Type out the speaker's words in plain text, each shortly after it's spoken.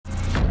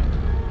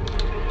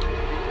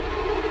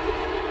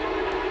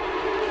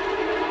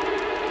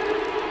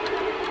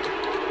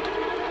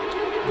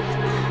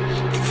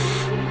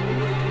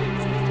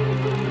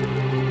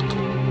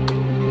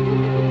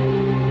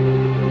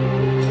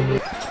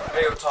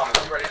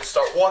Thomas, you ready to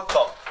start? What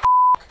the?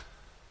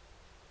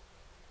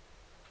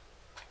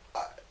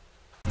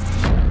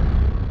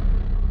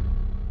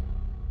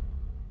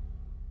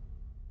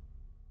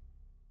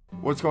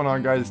 What's going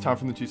on, guys? It's Tom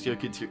from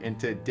TheTwoScaredKids here, and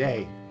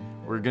today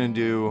we're gonna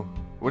do,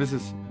 what is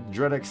this?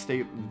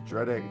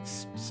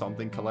 Dreadx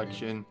something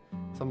collection,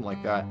 something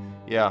like that.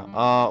 Yeah,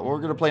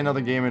 we're gonna play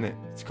another game in it.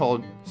 It's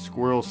called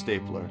Squirrel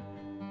Stapler.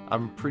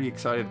 I'm pretty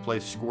excited to play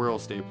Squirrel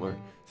Stapler.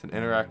 It's an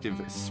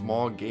interactive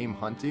small game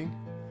hunting.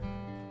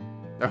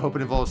 I hope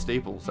it involves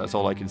staples. That's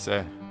all I can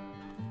say.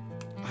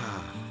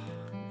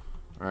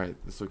 Alright,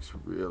 this looks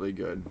really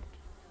good.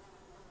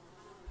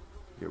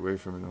 Get away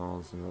from it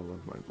all, so our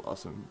love might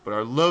blossom. But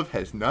our love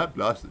has not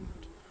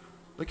blossomed.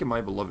 Look at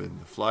my beloved.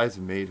 The flies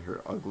have made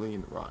her ugly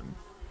and rotten.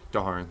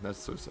 Darn, that's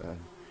so sad.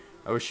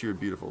 I wish she were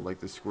beautiful,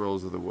 like the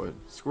squirrels of the wood.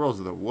 Squirrels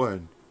of the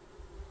wood?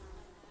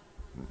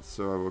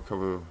 So I will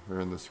cover her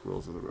in the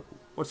squirrels of the wood.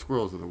 What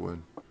squirrels of the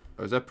wood?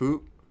 Oh, is that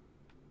poop?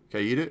 Can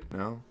I eat it?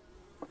 No?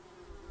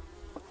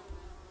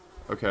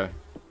 Okay.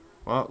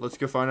 Well, let's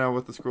go find out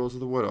what the squirrels of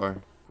the wood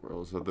are.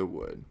 Squirrels of the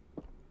wood.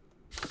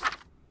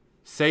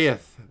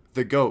 Saith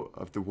the goat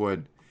of the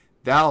wood,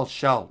 thou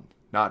shalt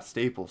not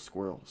staple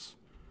squirrels.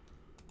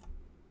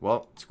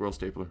 Well, squirrel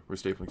stapler. We're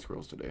stapling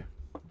squirrels today.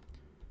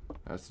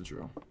 That's the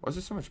drill. Why is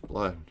there so much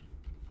blood?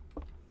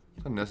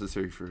 It's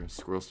unnecessary for a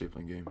squirrel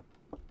stapling game.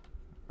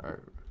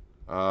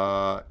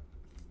 Alright.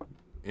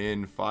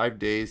 In 5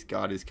 days,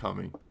 God is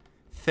coming.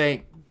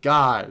 Thank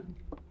God.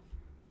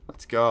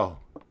 Let's go.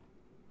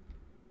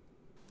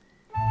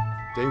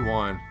 Day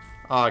 1.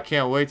 Oh, I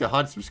can't wait to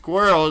hunt some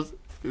squirrels.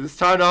 It's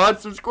time to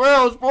hunt some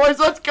squirrels, boys.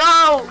 Let's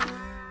go!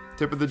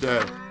 Tip of the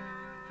day.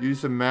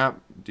 Use the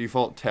map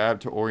default tab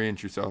to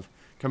orient yourself.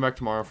 Come back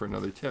tomorrow for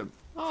another tip.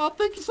 Oh,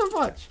 thank you so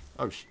much.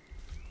 Oh,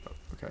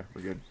 okay,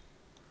 we're good.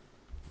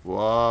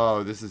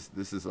 Whoa, this is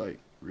like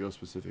real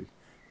specific.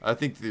 I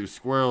think there's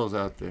squirrels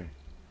out there.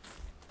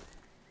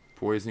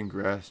 Poison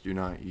grass do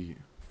not eat.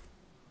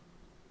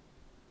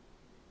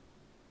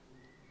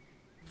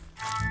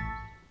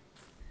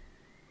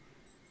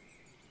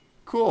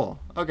 Cool.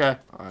 Okay.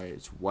 Alright,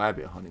 it's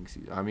wabbit hunting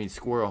season. I mean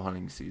squirrel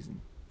hunting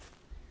season.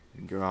 We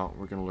can go out.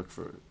 We're gonna look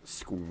for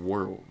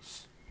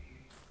squirrels.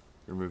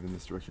 We're moving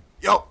this direction.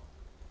 Yo!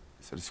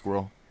 Is that a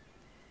squirrel?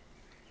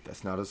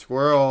 That's not a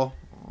squirrel.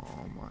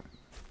 Oh my.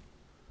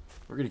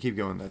 We're gonna keep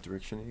going that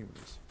direction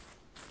anyways.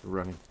 We're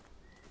running.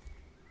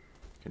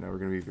 Okay, now we're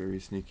gonna be very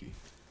sneaky.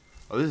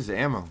 Oh, this is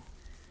ammo.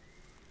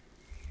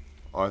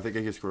 Oh, I think I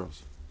hear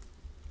squirrels.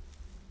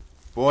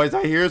 Boys,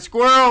 I hear a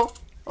squirrel!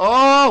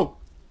 Oh!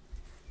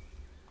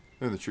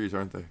 They're in the trees,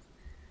 aren't they?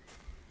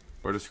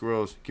 Where are the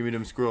squirrels? Give me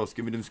them squirrels.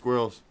 Give me them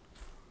squirrels.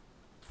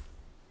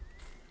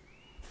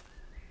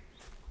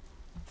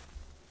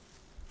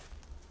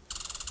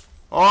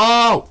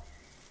 Oh!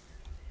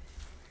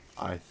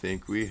 I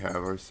think we have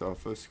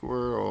ourselves a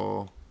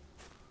squirrel.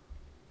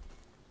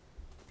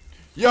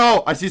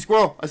 Yo! I see a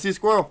squirrel! I see a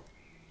squirrel!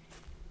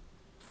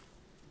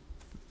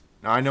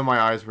 Now I know my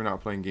eyes were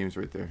not playing games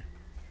right there.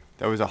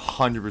 That was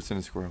 100%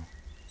 a squirrel.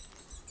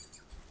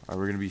 Alright,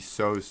 we're gonna be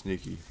so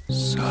sneaky.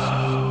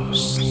 So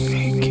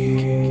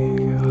sneaky.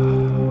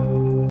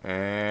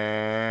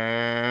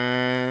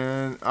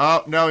 And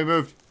oh no, he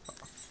moved.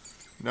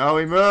 No,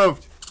 he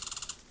moved.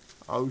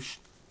 Oh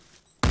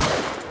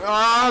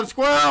ah,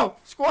 squirrel!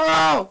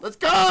 Squirrel! Let's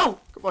go!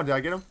 Come on, did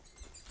I get him?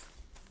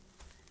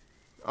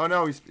 Oh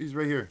no, he's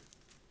right here.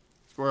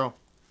 Squirrel.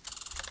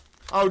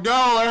 Oh no,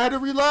 I had to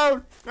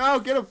reload. No,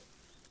 get him.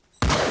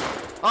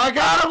 I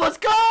got him. Let's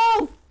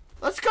go!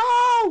 Let's go!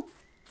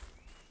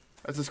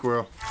 That's a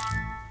squirrel.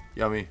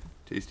 Yummy.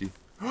 Tasty.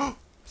 I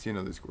see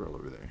another squirrel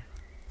over there.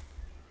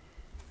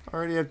 I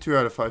already have 2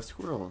 out of 5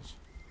 squirrels.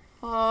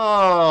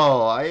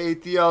 Oh, I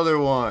ate the other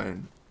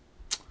one.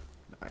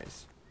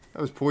 Nice.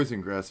 That was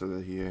poison grass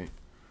that he ate.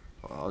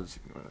 Well, I'll just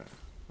ignore that.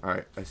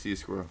 Alright, I see a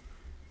squirrel.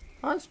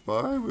 I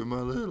spy with my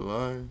little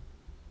eye.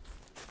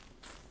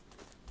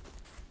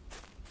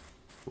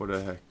 What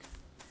the heck?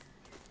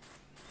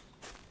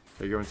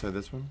 Can I go inside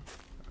this one?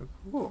 Oh,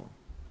 cool.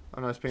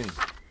 Oh, nice painting.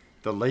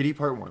 The Lady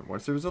Part 1.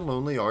 Once there was a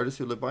lonely artist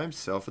who lived by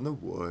himself in the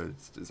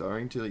woods,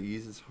 desiring to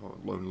ease his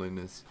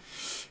loneliness.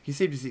 He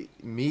saved his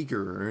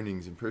meager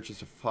earnings and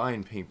purchased a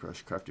fine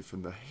paintbrush crafted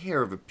from the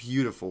hair of a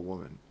beautiful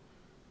woman.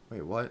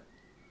 Wait, what?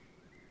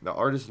 The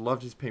artist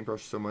loved his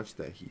paintbrush so much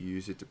that he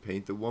used it to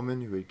paint the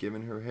woman who had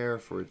given her hair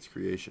for its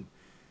creation.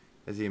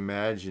 As he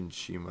imagined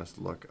she must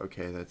look.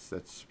 Okay,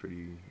 that's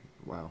pretty...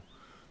 wow.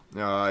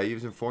 He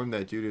was informed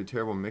that due to a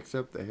terrible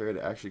mix-up, the hair had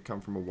actually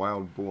come from a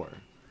wild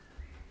boar.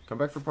 Come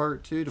back for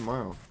part 2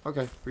 tomorrow.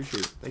 Okay,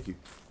 appreciate it. Thank you.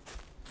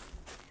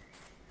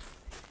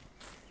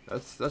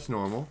 That's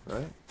normal,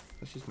 right?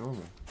 That's just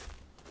normal.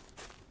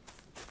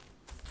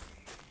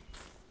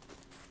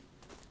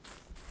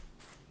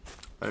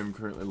 I am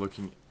currently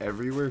looking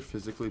everywhere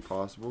physically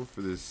possible for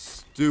this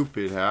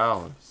stupid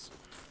house.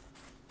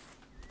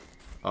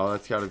 Oh,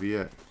 that's gotta be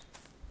it.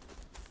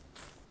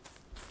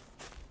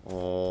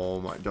 Oh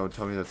my, don't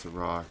tell me that's a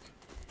rock.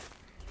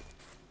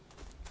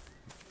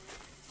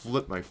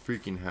 Flip my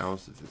freaking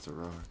house if it's a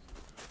rock.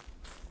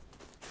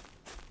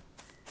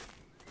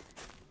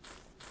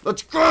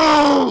 Let's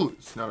go!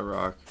 It's not a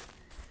rock.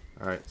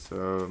 Alright,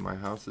 so my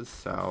house is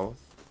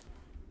south.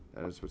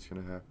 That is what's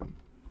going to happen.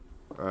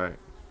 Alright.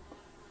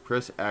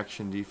 Press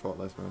action default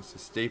left mouse to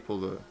staple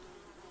the...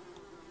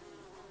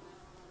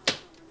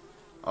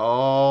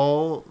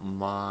 Oh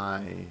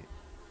my...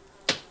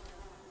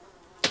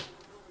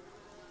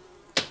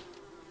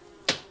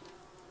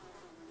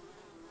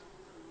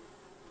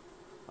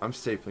 I'm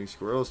stapling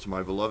squirrels to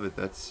my beloved.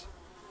 That's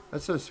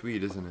so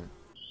sweet, isn't it?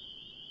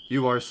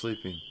 You are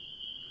sleeping.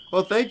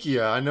 Well, thank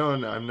you. I know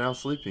I'm now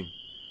sleeping.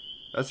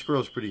 That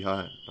squirrel's pretty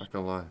hot, not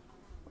gonna lie.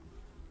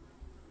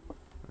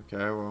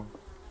 Okay, well,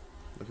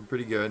 looking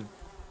pretty good.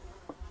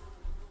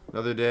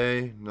 Another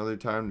day, another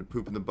time to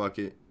poop in the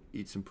bucket,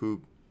 eat some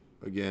poop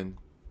again.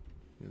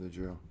 You know the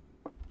drill.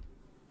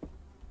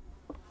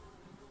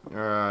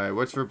 Alright,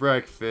 what's for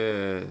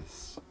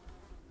breakfast?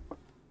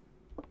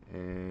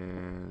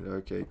 And,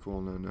 okay,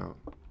 cool, no.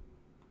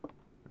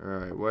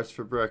 Alright, what's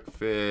for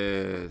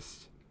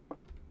breakfast?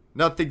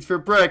 Nothing's for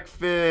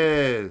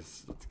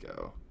breakfast! Let's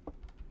go.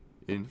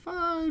 In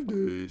 5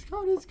 days,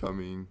 God is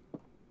coming.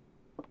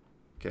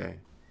 Okay.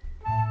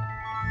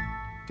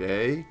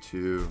 Day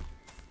 2.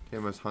 Okay, I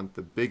must hunt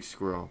the big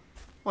squirrel.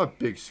 What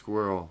big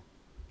squirrel?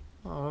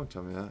 Oh, don't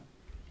tell me that.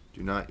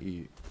 Do not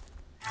eat.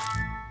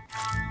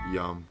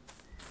 Yum.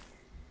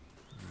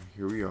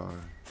 Here we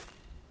are.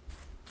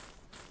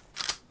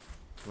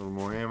 A little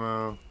more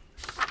ammo.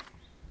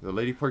 The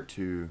Lady Part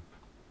 2.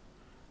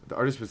 The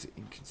artist was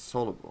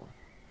inconsolable.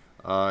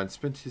 And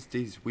spent his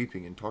days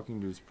weeping and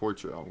talking to his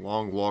portrait on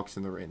long walks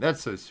in the rain.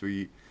 That's so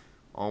sweet.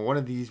 On one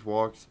of these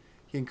walks,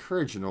 he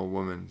encouraged an old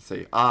woman to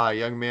say, "Ah,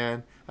 young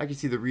man, I can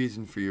see the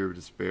reason for your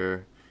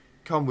despair.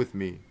 Come with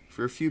me."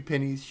 For a few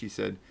pennies, she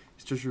said,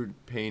 his treasured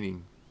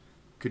painting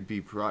could be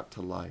brought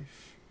to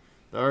life.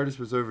 The artist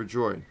was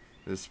overjoyed,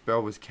 and the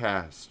spell was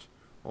cast.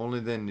 Only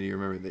then did he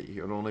remember that he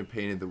had only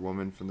painted the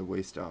woman from the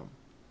waist up.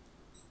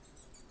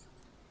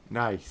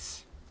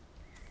 Nice.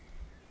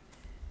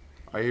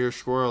 I hear a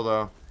squirrel,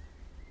 though.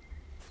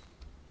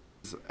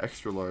 It's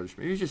extra large.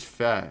 Maybe he's just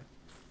fat.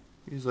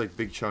 He's like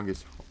Big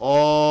Chungus.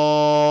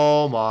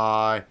 Oh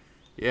my.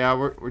 Yeah,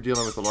 we're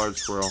dealing with a large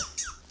squirrel.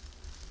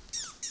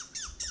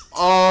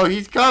 Oh,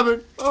 he's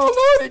coming.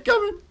 Oh Lord, he's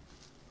coming.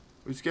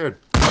 I'm scared.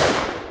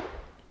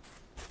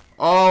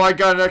 Oh, I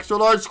got an extra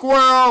large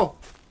squirrel.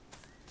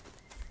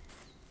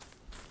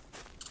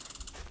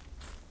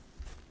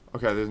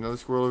 Okay, there's another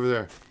squirrel over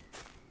there.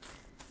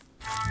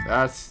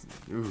 That's,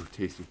 ooh,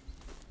 tasty.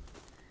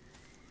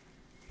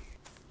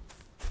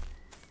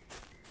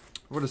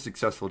 What a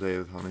successful day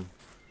of hunting.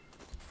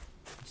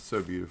 It's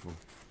so beautiful.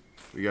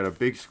 We got a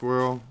big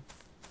squirrel.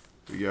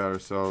 We got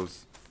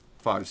ourselves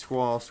 5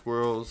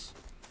 squirrels.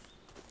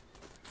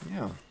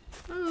 Yeah.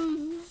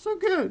 So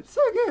good.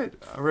 So good.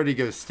 I'm ready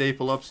to go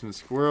staple up some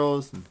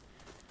squirrels and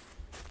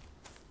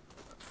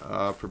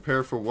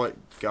prepare for what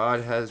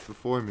God has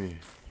before me.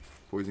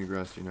 Poison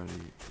grass do not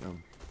eat.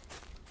 Yum.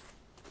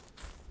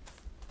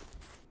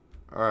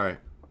 Alright.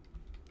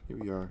 Here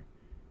we are.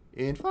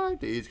 In 5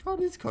 days,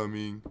 God is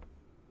coming.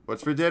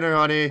 What's for dinner,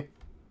 honey?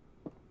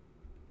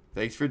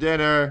 Thanks for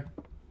dinner.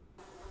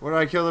 What did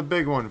I kill the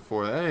big one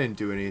for? That didn't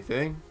do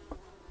anything.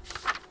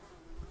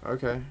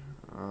 Okay.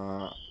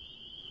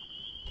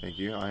 Thank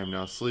you. I am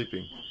now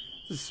sleeping.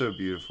 This is so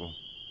beautiful.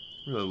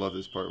 I really love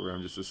this part where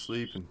I'm just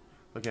asleep and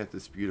looking at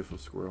this beautiful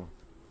squirrel.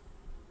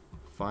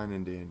 Fine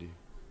and dandy.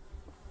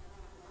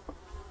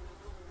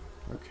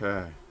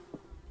 Okay.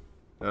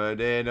 Another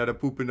day, another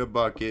poop in the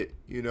bucket.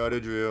 You know the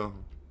drill.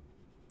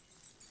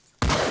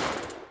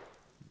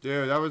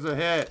 Dude, that was a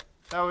hit.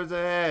 That was a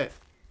hit.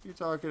 What are you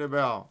talking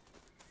about?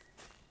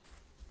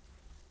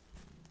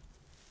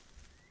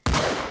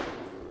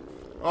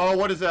 Oh,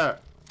 what is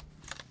that?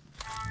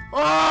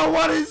 Oh,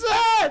 what is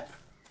that?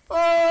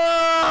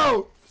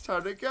 Oh! It's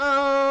time to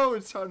go.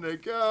 It's time to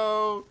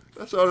go.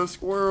 That's not a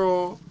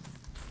squirrel.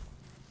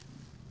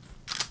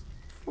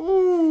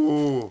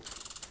 Ooh.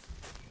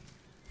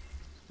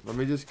 Let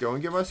me just go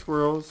and get my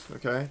squirrels,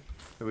 okay?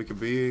 And we can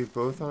be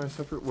both on our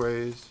separate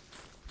ways.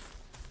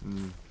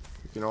 We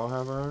can all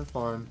have our own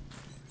fun.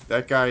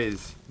 That guy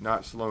is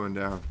not slowing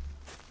down.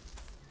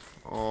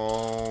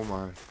 Oh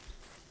my.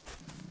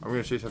 I'm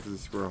gonna chase after the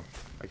squirrel.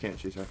 I can't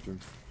chase after him.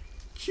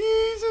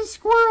 Jesus,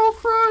 squirrel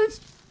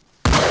Christ!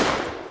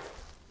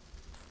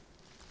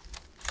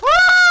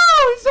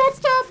 Oh, he's not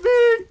stopping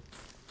me!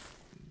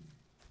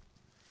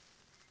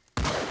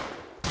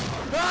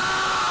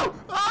 No!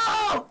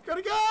 Oh!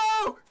 Gotta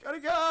go! Gotta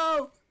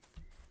go!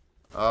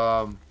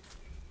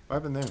 What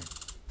happened there?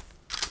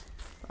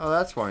 Oh,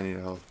 that's why I need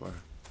a health bar.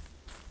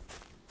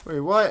 Wait,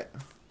 what?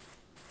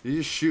 Did he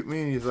just shoot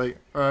me and he's like,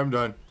 alright, I'm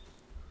done.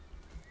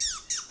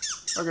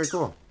 Okay,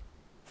 cool.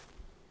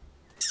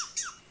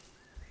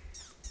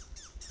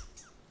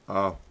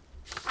 Oh.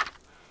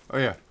 Oh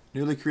yeah.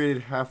 Newly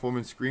created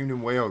half-woman screamed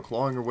and wailed,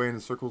 clawing her way in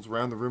the circles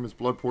around the room as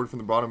blood poured from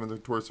the bottom of her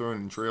torso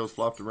and entrails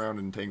flopped around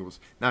in tangles.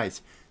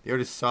 Nice. The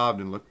artist sobbed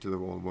and looked to the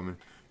old woman,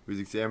 who was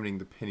examining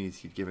the pennies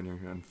he'd given her,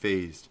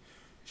 unfazed.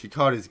 She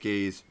caught his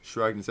gaze,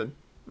 shrugged, and said,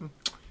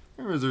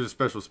 Remember, there's a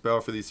special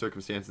spell for these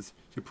circumstances.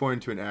 To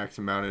point to an axe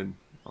mounted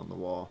on the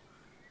wall.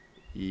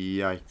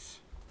 Yikes.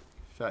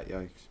 Fat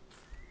yikes.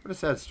 What a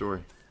sad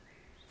story.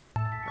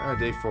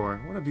 Day 4.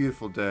 What a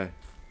beautiful day.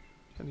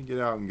 Time to get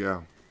out and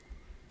go.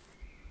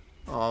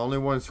 Oh, only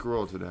one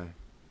squirrel today.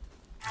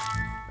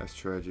 That's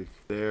tragic.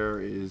 There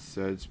is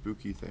said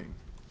spooky thing.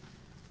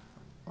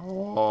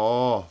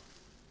 Oh.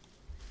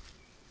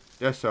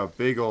 That's a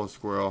big old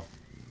squirrel.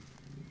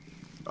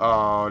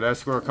 Oh, that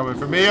squirrel coming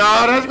for me.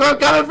 Oh, that squirrel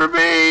coming for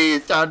me.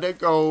 It's time to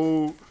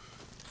go.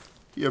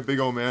 Yeah, big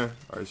old man.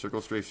 Alright,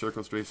 circle, strafe,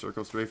 circle, strafe,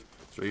 circle, strafe.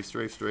 Strafe,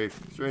 strafe, strafe,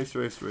 strafe,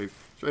 strafe, strafe.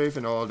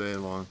 Strafing all day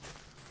long.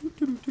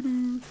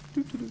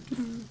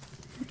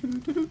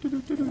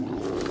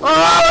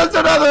 Oh, that's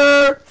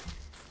another!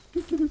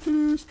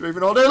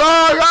 Strafing all day long!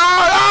 Oh,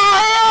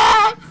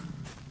 yeah!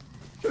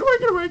 Get away,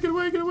 get away, get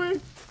away, get away!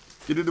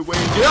 Get in the way,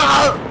 get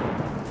out!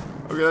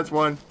 Okay, that's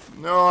one.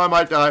 No, I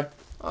might die.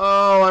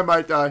 Oh, I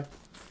might die.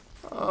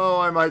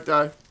 Oh, I might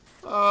die.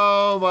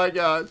 Oh my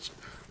gosh.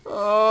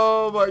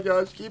 Oh my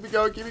gosh. Keep it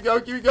going, keep it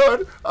going, keep it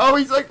going. Oh,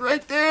 he's like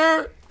right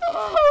there.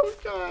 Oh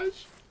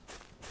gosh.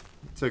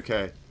 It's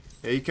okay.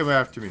 Yeah, you come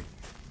after me.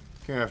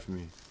 Come after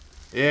me.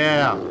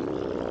 Yeah.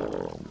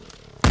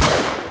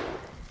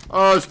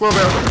 Oh, squirrel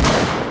bear.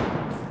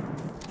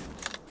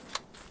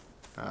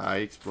 Ah,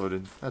 he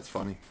exploded. That's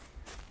funny.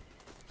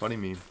 Funny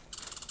meme.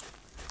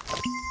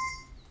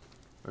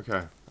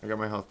 Okay, I got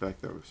my health back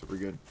though, so we're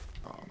good.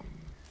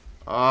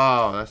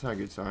 Oh, that's not a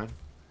good sign.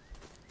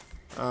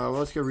 Well,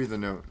 let's go read the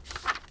note.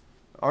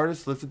 The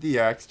artist lifted the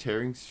axe,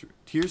 tears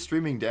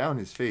streaming down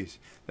his face.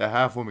 The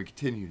half-woman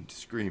continued to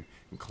scream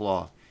and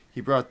claw.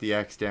 He brought the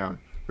axe down.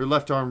 Her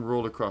left arm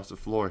rolled across the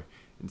floor,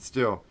 and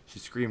still she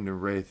screamed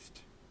and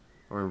writhed.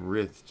 There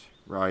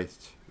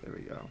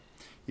we go.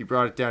 He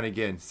brought it down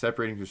again,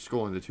 separating her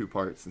skull into two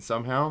parts, and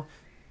somehow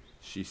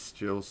she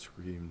still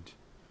screamed.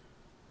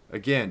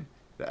 Again,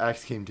 the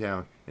axe came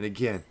down, and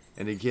again,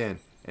 and again,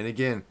 and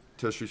again,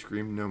 till she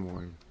screamed no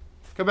more.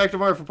 Come back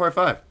tomorrow for part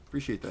 5.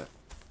 Appreciate that.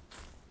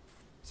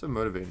 So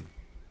motivating.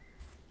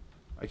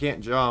 I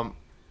can't jump.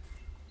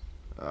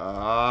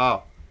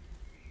 Oh.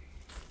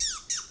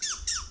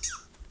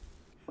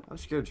 I'm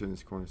scared to turn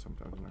this corner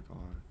sometimes, I'm not gonna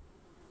lie.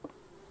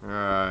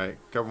 Alright,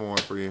 couple more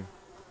for you.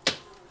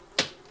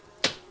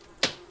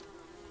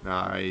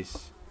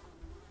 Nice.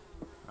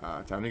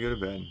 Time to go to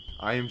bed.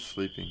 I am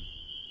sleeping.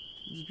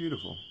 This is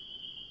beautiful.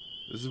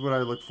 This is what I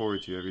look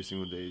forward to every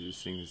single day,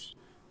 just seeing this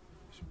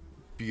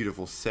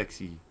beautiful,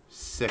 sexy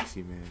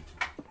man.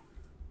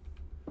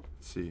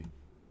 Let's see.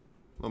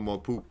 A little more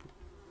poop.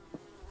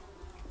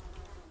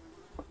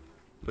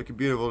 Looking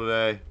beautiful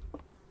today.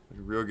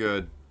 Looking real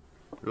good.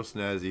 Real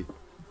snazzy.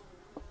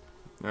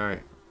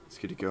 Alright, let's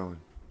get it going.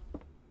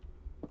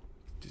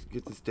 Just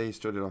get this day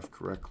started off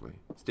correctly.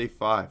 It's day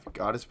 5.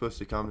 God is supposed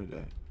to come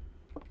today.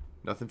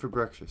 Nothing for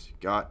breakfast.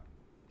 God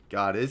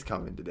is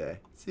coming today.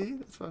 See?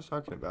 That's what I was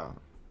talking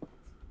about.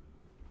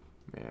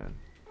 Man.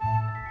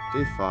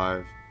 Day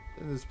 5.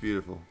 This is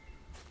beautiful.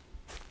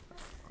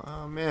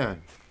 Oh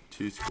man.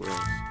 2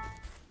 squirrels.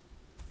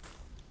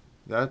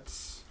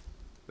 That's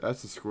a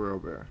squirrel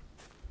bear.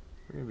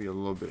 We're gonna be a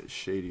little bit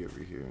shady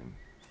over here and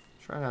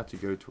try not to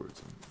go towards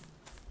them.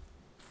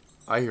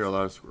 I hear a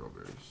lot of squirrel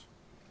bears.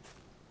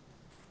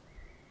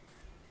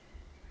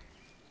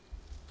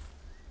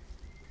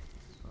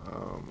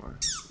 Oh my.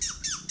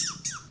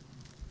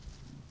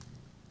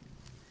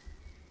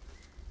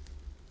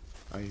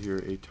 I hear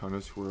a ton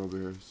of squirrel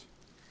bears.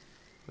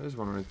 There's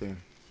one right there.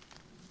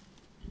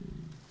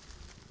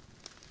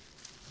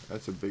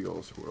 That's a big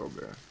old squirrel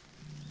bear.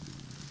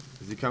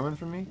 Is he coming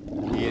for me?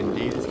 He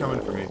indeed is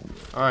coming for me.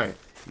 Alright,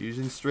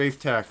 using strafe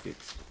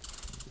tactics.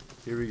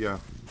 Here we go.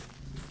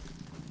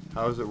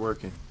 How is it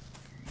working?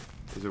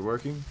 Is it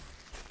working?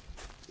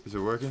 Is it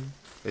working?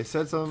 They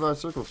said something about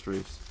circle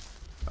strafes.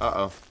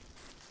 Uh-oh.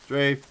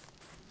 Strafe.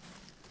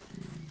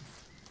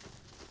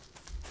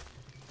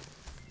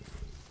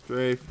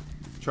 Strafe.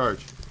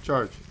 Charge.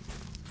 Charge.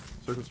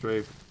 Circle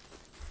strafe.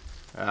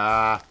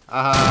 Ah.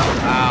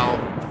 Ow.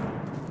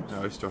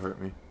 No, it still hurt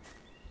me.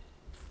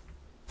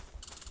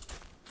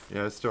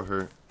 Yeah, it still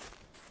hurt.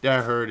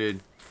 That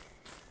hurted.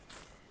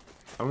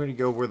 I'm gonna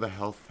go where the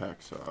health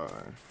packs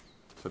are.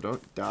 So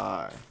don't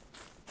die.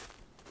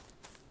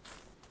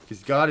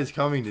 Because God is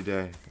coming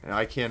today, and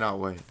I cannot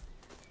wait.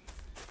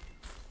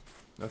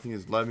 Nothing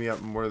has led me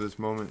up more to this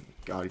moment.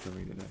 God is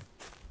coming today.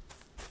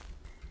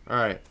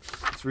 Alright,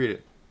 let's read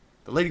it.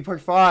 The Lady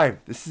Part 5.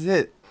 This is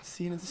it.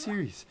 Scene of the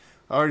series.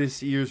 The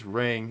artist's ears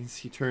rang as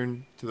he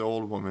turned to the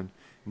old woman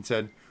and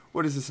said,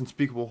 "What is this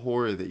unspeakable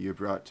horror that you have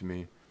brought to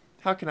me?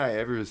 How can I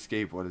ever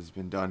escape what has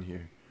been done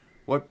here?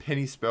 What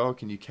penny spell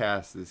can you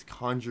cast that is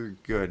conjure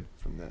good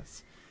from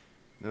this?"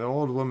 And the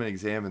old woman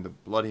examined the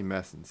bloody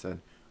mess and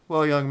said,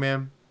 "Well, young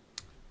man,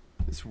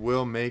 this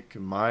will make a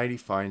mighty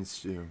fine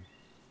stew."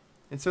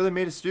 And so they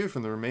made a stew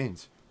from the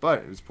remains.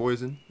 But it was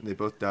poison, and they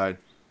both died.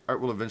 Art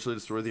will eventually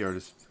destroy the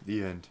artist.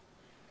 The end.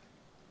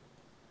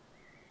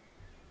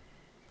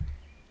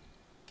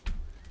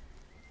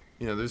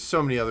 You know, there's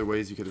so many other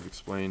ways you could have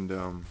explained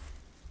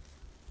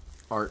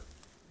art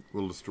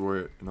will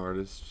destroy an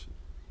artist.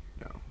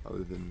 No,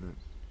 other than that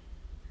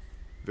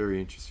very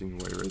interesting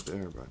way right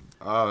there. But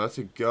oh, that's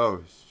a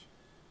ghost.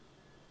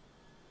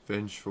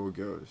 Vengeful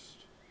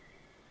ghost.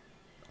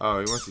 Oh,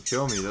 he wants to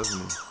kill me, doesn't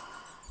he?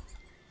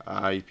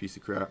 Ah, you piece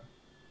of crap.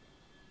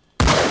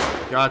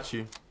 Got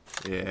you.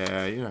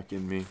 Yeah, you're not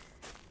getting me.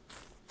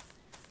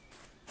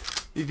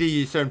 You think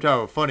you're some type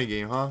of funny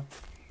game, huh?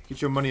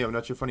 Get your money up,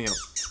 not your funny up.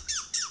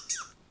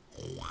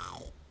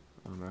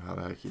 I don't know how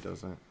the heck he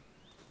does that.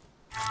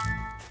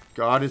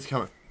 God is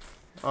coming.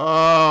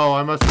 Oh,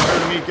 I must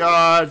return to meet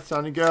God. It's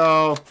time to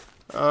go.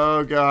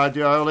 Oh God,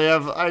 dude, I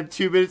have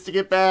 2 minutes to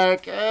get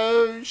back.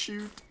 Oh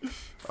shoot.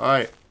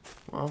 Alright.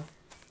 Well,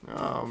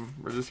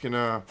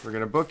 we're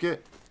gonna book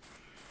it.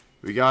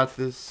 We got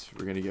this.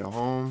 We're gonna get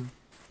home.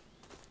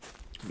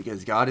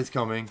 Because God is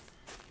coming.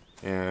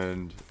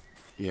 And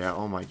yeah,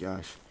 oh my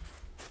gosh.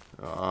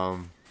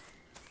 I'm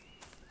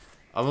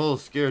a little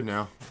scared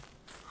now.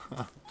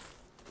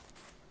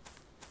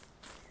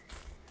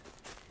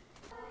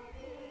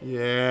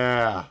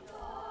 Yeah.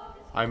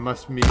 I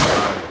must meet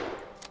God.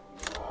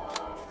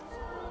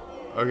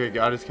 Okay,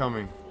 God is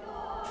coming.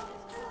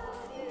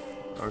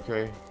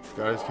 Okay,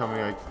 God is coming.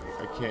 I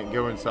can't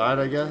go inside,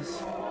 I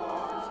guess.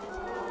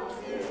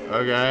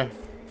 Okay.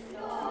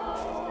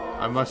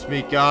 I must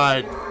meet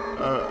God.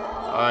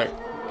 Alright.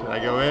 Can I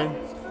go in?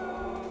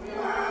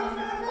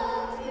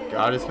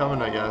 God is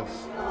coming, I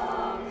guess.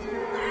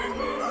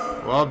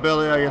 Well,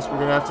 Billy, I guess we're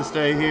gonna have to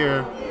stay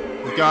here.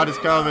 God is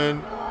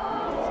coming.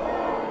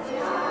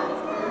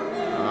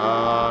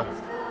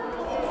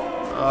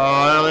 Oh,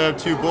 I only have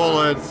 2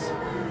 bullets.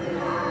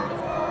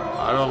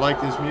 I don't like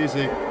this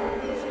music.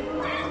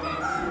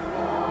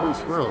 Ooh,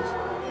 squirrels.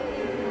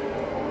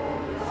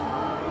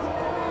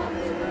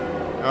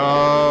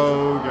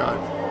 Oh, God.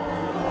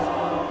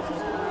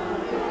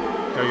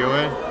 Can I go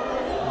in?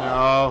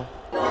 No.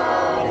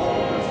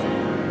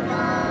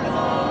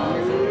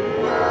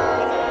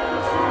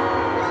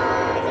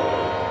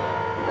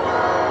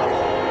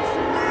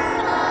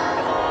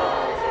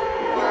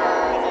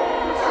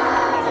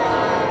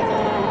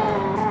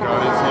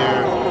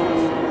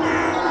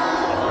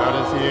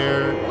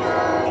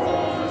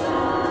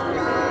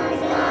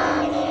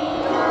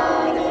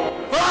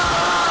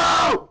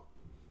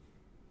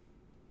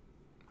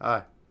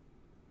 Hi.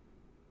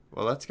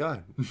 Well, that's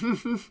God.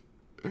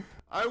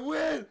 I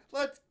win!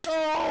 Let's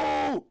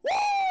go!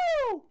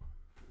 Woo!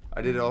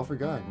 I did it all for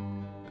God.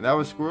 And that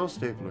was Squirrel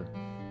Stapler.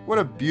 What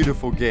a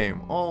beautiful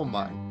game. Oh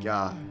my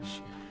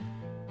gosh.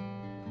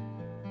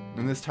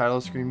 And this title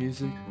screen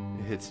music,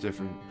 it hits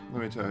different.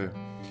 Let me tell you.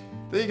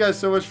 Thank you guys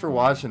so much for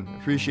watching.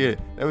 Appreciate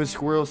it. That was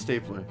Squirrel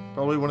Stapler.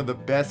 Probably one of the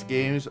best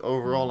games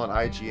overall on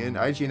IGN.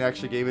 IGN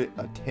actually gave it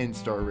a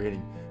 10-star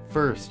rating.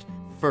 First.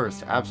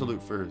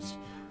 Absolute first.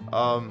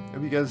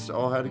 Hope you guys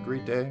all had a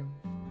great day.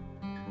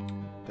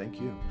 Thank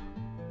you.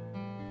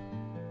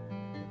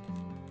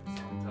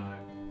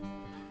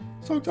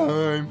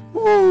 Songtime.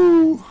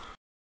 Woo!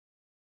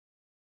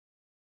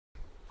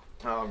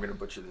 Oh, I'm gonna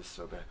butcher this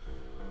so bad.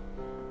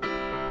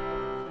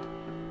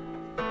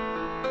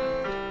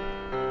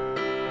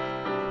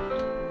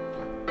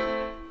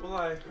 Well,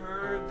 I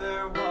heard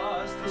there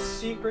was this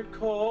secret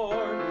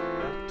chord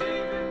that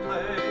David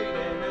played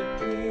and it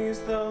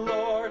pleased the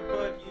Lord,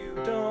 but you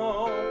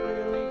don't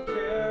really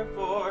care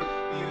for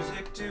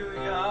music, do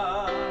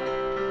ya?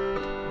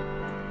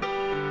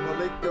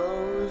 Well, it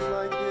goes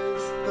like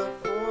this: the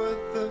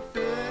 4th, the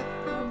 5th,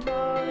 the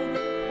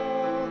minor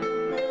fall, the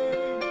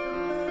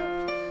major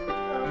lift,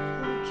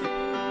 careful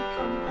king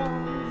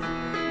composing,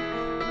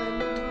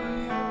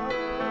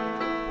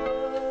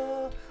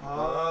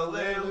 hallelujah,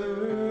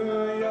 hallelujah,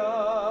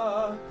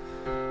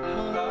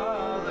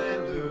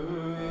 hallelujah,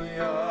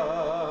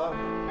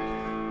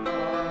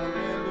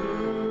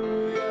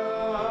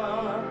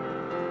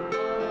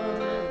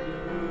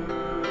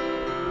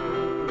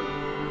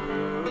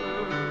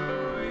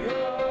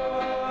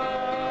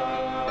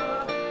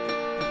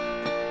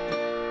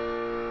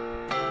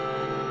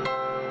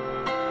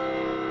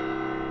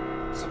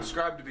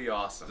 Subscribe to be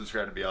awesome.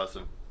 Subscribe to be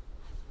awesome.